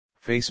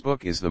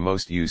Facebook is the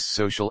most used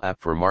social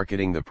app for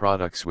marketing the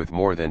products with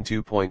more than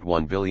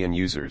 2.1 billion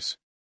users.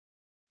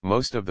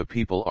 Most of the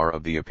people are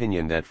of the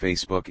opinion that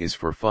Facebook is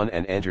for fun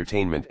and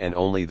entertainment and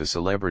only the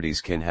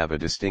celebrities can have a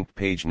distinct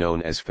page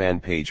known as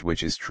fan page,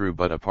 which is true,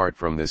 but apart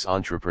from this,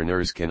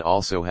 entrepreneurs can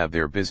also have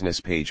their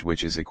business page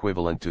which is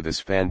equivalent to this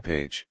fan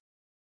page.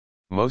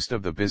 Most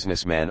of the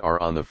businessmen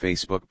are on the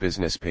Facebook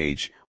business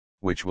page,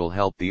 which will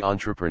help the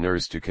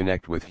entrepreneurs to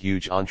connect with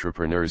huge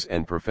entrepreneurs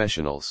and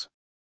professionals.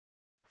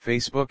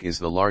 Facebook is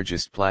the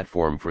largest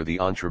platform for the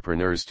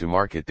entrepreneurs to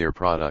market their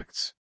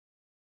products.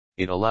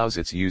 It allows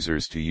its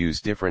users to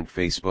use different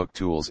Facebook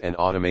tools and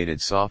automated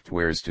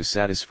softwares to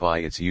satisfy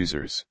its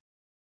users.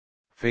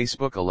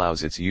 Facebook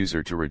allows its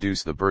user to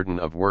reduce the burden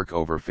of work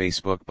over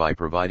Facebook by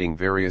providing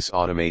various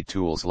automate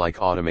tools like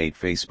Automate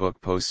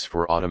Facebook Posts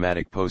for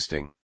automatic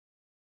posting.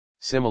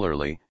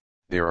 Similarly,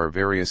 there are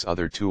various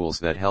other tools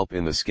that help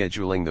in the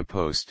scheduling the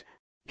post,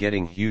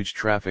 getting huge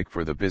traffic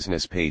for the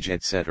business page,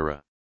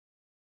 etc.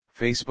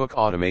 Facebook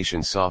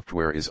automation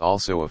software is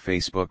also a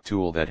Facebook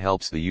tool that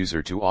helps the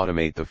user to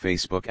automate the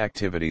Facebook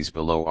activities.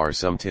 Below are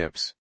some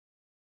tips.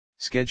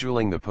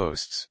 Scheduling the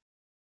posts.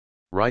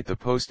 Write the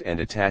post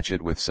and attach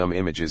it with some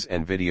images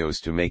and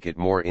videos to make it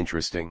more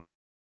interesting.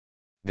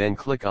 Then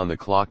click on the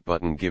clock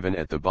button given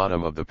at the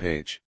bottom of the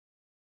page.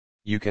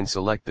 You can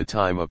select the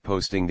time of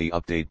posting the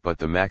update, but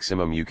the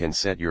maximum you can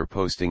set your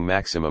posting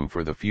maximum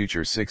for the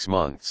future 6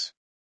 months.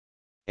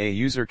 A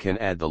user can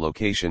add the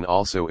location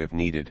also if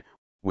needed,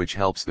 which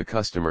helps the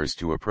customers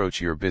to approach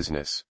your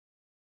business.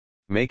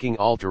 Making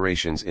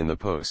alterations in the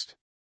post.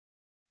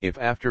 If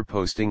after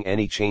posting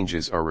any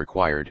changes are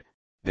required,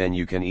 then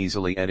you can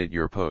easily edit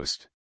your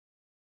post.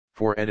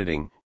 For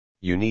editing,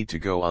 you need to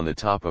go on the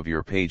top of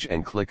your page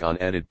and click on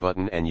Edit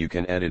button and you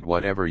can edit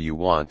whatever you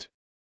want.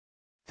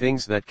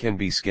 Things that can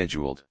be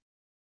scheduled.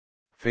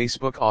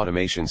 Facebook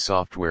automation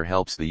software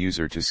helps the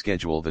user to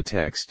schedule the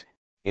text,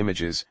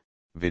 images,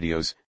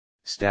 videos,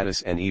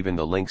 status and even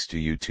the links to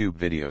YouTube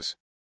videos.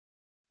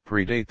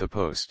 Predate the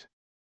post.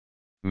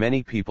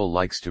 Many people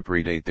likes to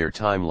predate their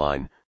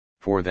timeline.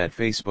 For that,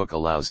 Facebook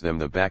allows them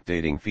the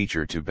backdating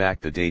feature to back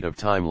the date of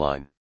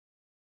timeline.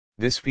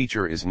 This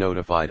feature is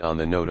notified on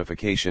the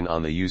notification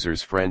on the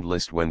user's friend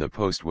list when the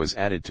post was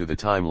added to the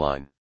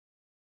timeline.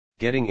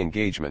 Getting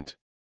engagement.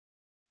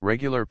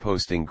 Regular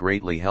posting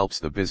greatly helps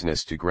the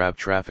business to grab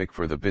traffic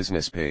for the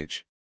business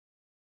page.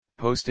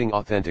 Posting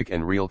authentic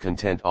and real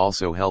content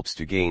also helps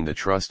to gain the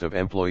trust of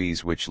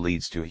employees, which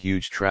leads to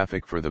huge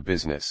traffic for the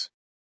business.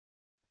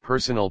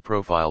 Personal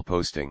profile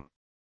posting.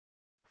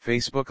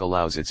 Facebook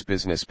allows its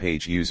business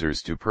page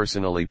users to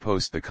personally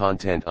post the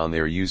content on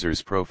their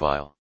user's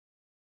profile.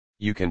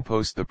 You can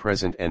post the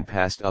present and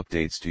past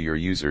updates to your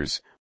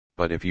users,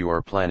 but if you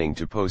are planning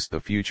to post the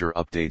future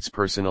updates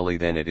personally,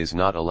 then it is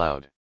not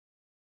allowed.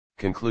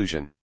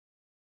 Conclusion.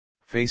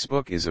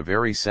 Facebook is a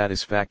very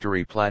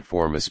satisfactory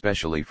platform,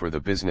 especially for the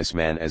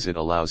businessman, as it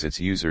allows its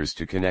users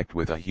to connect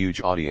with a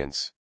huge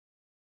audience.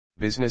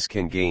 Business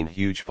can gain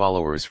huge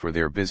followers for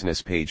their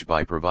business page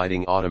by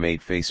providing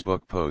Automate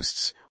Facebook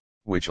posts,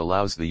 which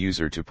allows the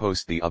user to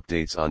post the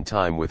updates on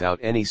time without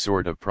any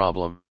sort of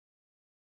problem.